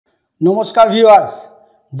नमस्कार ভিউয়ার্স,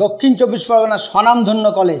 দক্ষিণ 24 পরগনা স্বনামধন্য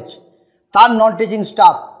কলেজ তার নন টিচিং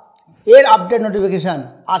স্টাফ এর আপডেট নোটিফিকেশন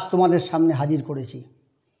আজ তোমাদের সামনে হাজির করেছি।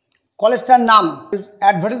 কলেজটার নাম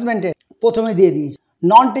অ্যাডভার্টাইজমেন্টে প্রথমে দিয়ে দিয়েছি।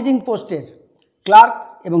 নন টিচিং পোস্টের ক্লার্ক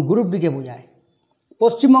এবং গ্রুপ ডিকে বোঝায়।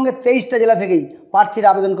 পশ্চিমবঙ্গের 23টা জেলা থেকেই প্রার্থীরা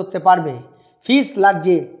আবেদন করতে পারবে। ফিস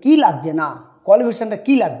লাগছে কি লাগছে না, কোয়ালিফিকেশনটা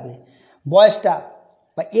কি লাগবে, বয়সটা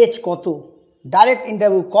বা এজ কত, ডাইরেক্ট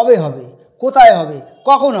ইন্টারভিউ কবে হবে, কোথায় হবে,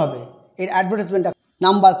 কখন হবে, এর অ্যাডভার্টাইজমেন্টটা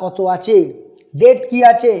নাম্বার কত আছে, ডেট কি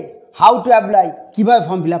আছে, হাউ টু অ্যাপ্লাই, কীভাবে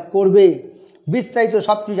ফর্ম ফিল আপ করবে, বিস্তারিত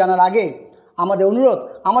সব কিছু জানার আগে আমাদের অনুরোধ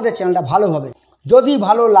আমাদের চ্যানেলটা ভালোভাবে যদি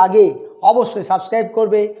ভালো লাগে অবশ্যই সাবস্ক্রাইব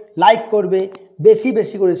করবে, লাইক করবে, বেশি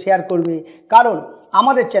বেশি করে শেয়ার করবে, কারণ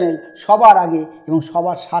আমাদের চ্যানেল সবার আগে এবং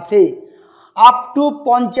সবার সাথে আপ টু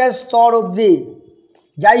পঞ্চায়েত স্তর অবধি।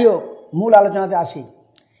 যাই হোক, মূল আলোচনাতে আসি।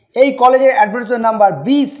 এই কলেজের advertisement number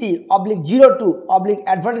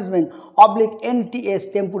BC/02/advertisement/NTS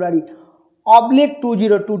temporary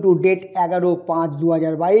 /2022, date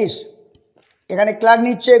 11/5/2022। এখানে ক্লার্ক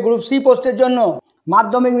নিচ্ছে গ্রুপ সি পোস্টের জন্য।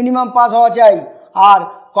 মাধ্যমিক মিনিমাম পাস হওয়া চাই, আর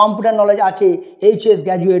কম্পিউটার নলেজ আছে। HS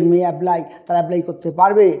গ্র্যাজুয়েট মেয়ে তারা অ্যাপ্লাই করতে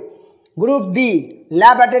পারবে। Group D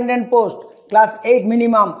lab attendant post, class 8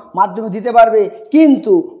 minimum মাধ্যমিক দিতে পারবে,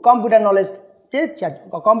 কিন্তু কম্পিউটার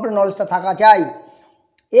নলেজটা থাকা চাই।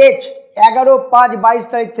 এজ 11/5/22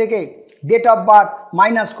 তারিখ থেকে ডেট অফ বার্থ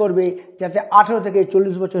মাইনাস করবে যাতে 18 থেকে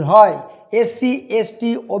 40 বছর হয়। SC ST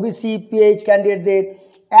OBC PH ক্যান্ডিডেটদের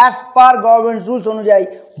as per government rules অনুযায়ী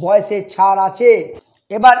বয়সের ছাড় আছে।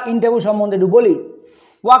 এবার ইন্টারভিউ সম্বন্ধে একটু বলি।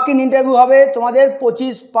 ওয়াক ইন ইন্টারভিউ হবে তোমাদের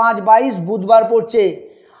 25/5/22 বুধবার পড়ছে,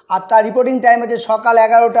 আর তার রিপোর্টিং টাইম আছে সকাল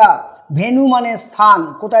 11টা। ভেন্যু মানে স্থান,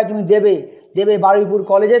 কোথায় তুমি দেবে বারুইপুর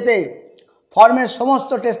কলেজেতে। ফর্মের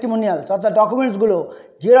সমস্ত টেস্টিমোনিয়ালস অর্থাৎ ডকুমেন্টসগুলো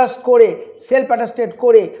জেরক্স করে সেলফ অ্যাটাস্টেড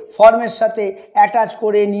করে ফর্মের সাথে অ্যাটাচ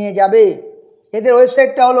করে নিয়ে যাবে। এদের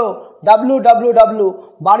ওয়েবসাইটটা হলো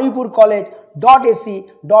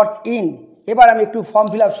www.baruipurcollege.ac.in। এবার আমি একটু ফর্ম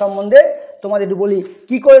ফিল আপ সম্বন্ধে তোমাদের একটু বলি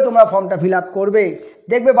কী করে তোমরা ফর্মটা ফিল আপ করবে।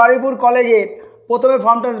 দেখবে বারুইপুর কলেজের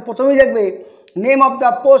প্রথমেই দেখবে name of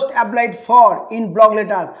the post applied for in block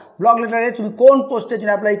letter. Block লেটারে তুমি কোন পোস্টের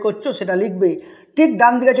জন্য অ্যাপ্লাই করছো সেটা লিখবে। ঠিক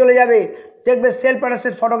ডান দিকে চলে যাবে, দেখবে self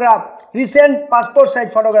attested photograph, recent passport size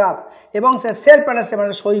photograph, এবং সে সেলফ অ্যাটাস্টেড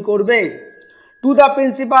মানে সই করবে। To the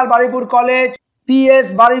principal Baruipur college, PS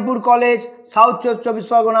Baruipur college, south 24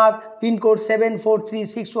 Parganas, pin code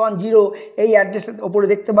 743610, এই অ্যাড্রেসের ওপরে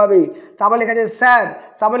দেখতে পাবে। তারপর লেখা আছে স্যার,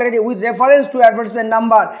 তারপর লেখা আছে with reference to advertisement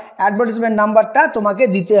number. Advertisement নাম্বারটা তোমাকে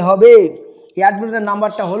দিতে হবে। এই অ্যাডভার্টাইজমেন্ট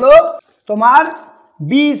নাম্বারটা হলো তোমার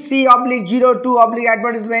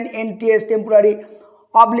BC/02/advertisement/NTS টেম্পোরারি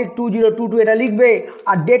 /2022, এটা লিখবে।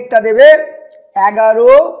 আর ডেটটা দেবে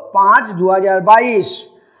 11/5/2022।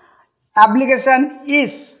 অ্যাপ্লিকেশান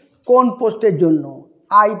ইস কোন পোস্টের জন্য,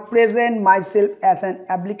 I present myself as an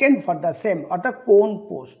applicant for the same, অর্থাৎ কোন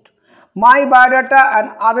post. My biodata and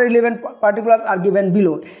other relevant particulars are given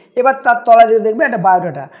below. এবার তার তলায় যদি দেখবে একটা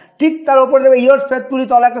বায়োডাটা, ঠিক তার উপরে দেবে ইয়োর্স ফেথফুলি,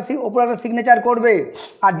 তলা ওপরে একটা সিগনেচার করবে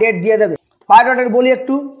আর ডেট দিয়ে দেবে। বায়োডাটার বলি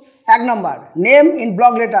একটু। 1 নম্বর name in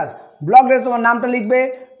block letter. Block letter তোমার নামটা লিখবে।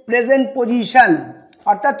 প্রেজেন্ট পজিশন,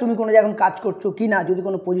 অর্থাৎ তুমি কোনো জায়গায় কাজ করছো কি না, যদি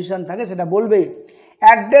কোনো পজিশন থাকে সেটা বলবে।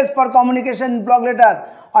 Address for communication block letter,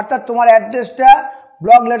 অর্থাৎ তোমার অ্যাড্রেসটা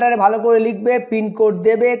ব্লক লেটারে ভালো করে লিখবে, পিনকোড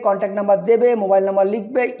দেবে, কন্ট্যাক্ট নাম্বার দেবে, মোবাইল নাম্বার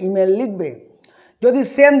লিখবে, ইমেল লিখবে। যদি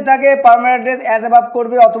সেম থাকে পার্মানেন্ট অ্যাড্রেস অ্যাজ অ্যাবাভ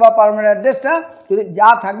করবে, অথবা পার্মানেন্ট অ্যাড্রেসটা যদি যা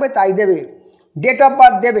থাকবে তাই দেবে। ডেট অফ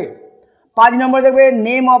বার্থ দেবে। 5 নম্বর দেখবে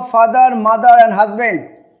name of father, mother and husband.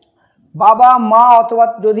 বাবা মা অথবা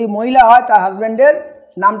যদি মহিলা হয় তার হাজব্যান্ডের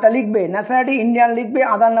নামটা লিখবে। ন্যাশনালিটি ইন্ডিয়ান লিখবে।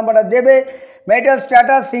 আধার নাম্বারটা দেবে। Marital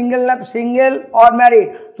status single or married.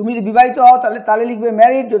 তুমি যদি বিবাহিত হও তাহলে লিখবে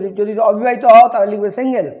ম্যারিড, যদি অবিবাহিত হও তাহলে লিখবে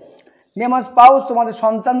সিঙ্গেল। নেম অফ স্পাউস, তোমাদের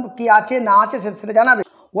সন্তান কি আছে না আছে সেটা জানাবে।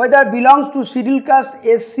 Weather belongs to schedule caste,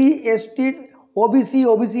 SC ST OBC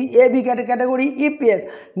AB category, EPS।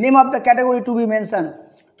 Name of the category two B mention.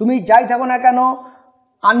 তুমি যাই থাকো না কেন,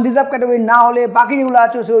 আনরিজার্ভ ক্যাটাগরি না হলে বাকি যেগুলো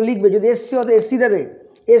আছে সেগুলো লিখবে। যদি SC হতো SC দেবে,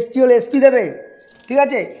 ST হলে ST দেবে। ঠিক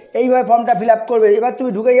আছে, এইভাবে ফর্মটা ফিল আপ করবে। এবার তুমি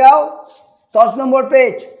ঢুকে যাও 10 নম্বর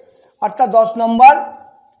পেজ, অর্থাৎ 10 নম্বর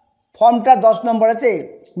ফর্মটা 10 নম্বরেতে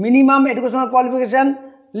মিনিমাম এডুকেশনাল কোয়ালিফিকেশান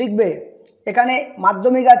লিখবে। এখানে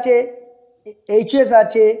মাধ্যমিক আছে, HS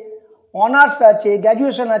আছে, অনার্স আছে,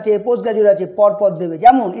 গ্র্যাজুয়েশন আছে, পোস্ট গ্র্যাজুয়েট আছে, পরপর দেবে।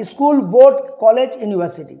 যেমন স্কুল, বোর্ড, কলেজ,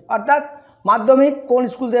 ইউনিভার্সিটি, অর্থাৎ মাধ্যমিক কোন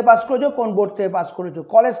স্কুল থেকে পাস করেছো, কোন বোর্ড থেকে পাস করেছো।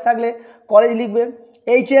 কলেজ থাকলে কলেজ লিখবে।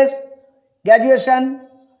 HS গ্র্যাজুয়েশন,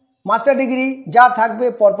 মাস্টার ডিগ্রি যা থাকবে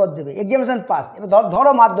পরপর দেবে। Examination pass. এবার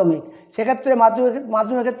ধরো মাধ্যমিক, সেক্ষেত্রে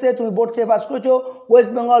মাধ্যমিকের ক্ষেত্রে তুমি বোর্ড থেকে পাস করেছো, West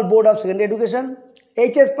Bengal board of secondary education,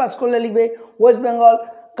 HS pass করলে লিখবে West Bengal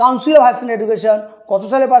council of higher secondary education কত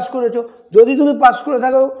সালে পাস করেছো। যদি তুমি পাস করে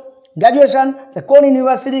থাকো গ্র্যাজুয়েশন, কোন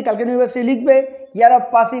ইউনিভার্সিটি, ক্যালকাটা ইউনিভার্সিটি লিখবে। ইয়ার অফ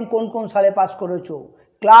পাসিং, কোন কোন সালে পাস করেছো।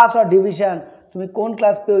 ক্লাস আর ডিভিশন, তুমি কোন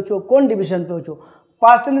ক্লাস পেয়েছো, কোন ডিভিশন পেয়েছো।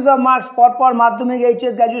 পার্সেন্টেজ অফ মার্কস, পরপর মাধ্যমিক,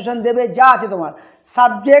 এইচএস, গ্র্যাজুয়েশন দেবে, যা আছে তোমার।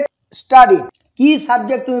 সাবজেক্ট স্টাডি, কি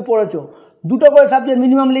সাবজেক্ট তুমি পড়েছো, দুটো করে সাবজেক্ট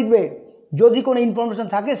মিনিমাম লিখবে। যদি কোনো ইনফরমেশন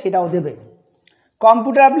থাকে সেটাও দেবে।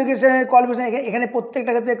 কম্পিউটার অ্যাপ্লিকেশনের কোয়ালিফিকেশন, এখানে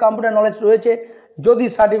প্রত্যেকটা ক্ষেত্রে কম্পিউটার নলেজ রয়েছে। যদি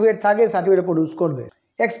সার্টিফিকেট থাকে সার্টিফিকেট প্রডিউস করবে।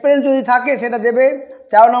 এক্সপিরিয়েন্স যদি থাকে সেটা দেবে।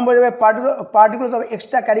 13 নম্বর দেবে particular of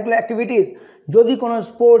extra curricular activities, যদি কোনো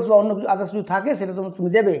স্পোর্টস বা অন্য কিছু আদার্স কিছু থাকে সেটা তুমি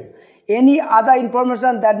দেবে। Any other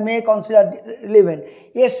information that may consider relevant,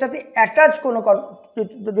 এর সাথে অ্যাটাচ কোনো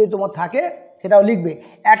যদি তোমার থাকে সেটাও লিখবে।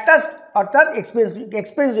 অ্যাটাচ অর্থাৎ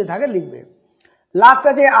এক্সপিরিয়েন্স যদি থাকে লিখবে। লাস্ট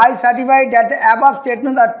আছে I certified that the above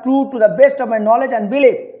statements are true to the best of my knowledge and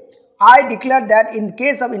believe. I declare that in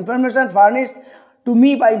case of information furnished to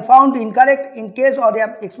me by found incorrect in case or the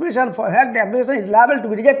expression for heck the application is liable to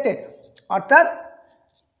be rejected। অর্থাৎ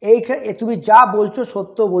এই তুমি যা বলছো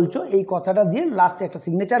সত্য বলছো এই কথাটা দিয়ে লাস্টে একটা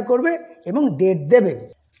সিগনেচার করবে এবং ডেট দেবে।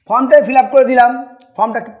 ফর্মটা ফিল আপ করে দিলাম।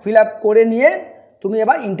 ফর্মটা ফিল আপ করে নিয়ে তুমি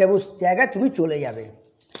এবার ইন্টারভিউ জায়গায় তুমি চলে যাবে।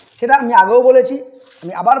 সেটা আমি আগেও বলেছি,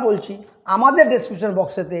 আমি আবার বলছি, আমাদের ডেসক্রিপশন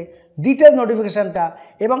বক্সেতে ডিটেলস নোটিফিকেশানটা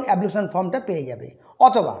এবং অ্যাপ্লিকেশন ফর্মটা পেয়ে যাবে।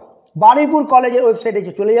 অথবা বারুইপুর কলেজের ওয়েবসাইটে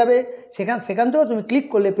চলে যাবে, সেখান থেকেও তুমি ক্লিক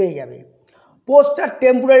করলে পেয়ে যাবে। পোস্টটা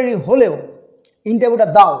টেম্পোরারি হলেও ইন্টারভিউটা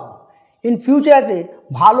দাও, ইন ফিউচারেতে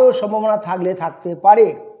ভালো সম্ভাবনা থাকতে পারে।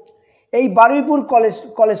 এই বারুইপুর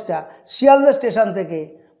কলেজটা শিয়ালদা স্টেশন থেকে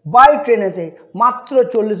বাই ট্রেনেতে মাত্র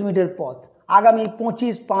 40 মিনিটের পথ। আগামী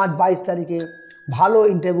 25/5/22 তারিখে ভালো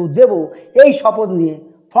ইন্টারভিউ দেব এই শপথ নিয়ে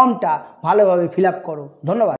ফর্মটা ভালোভাবে ফিল আপ করো। ধন্যবাদ।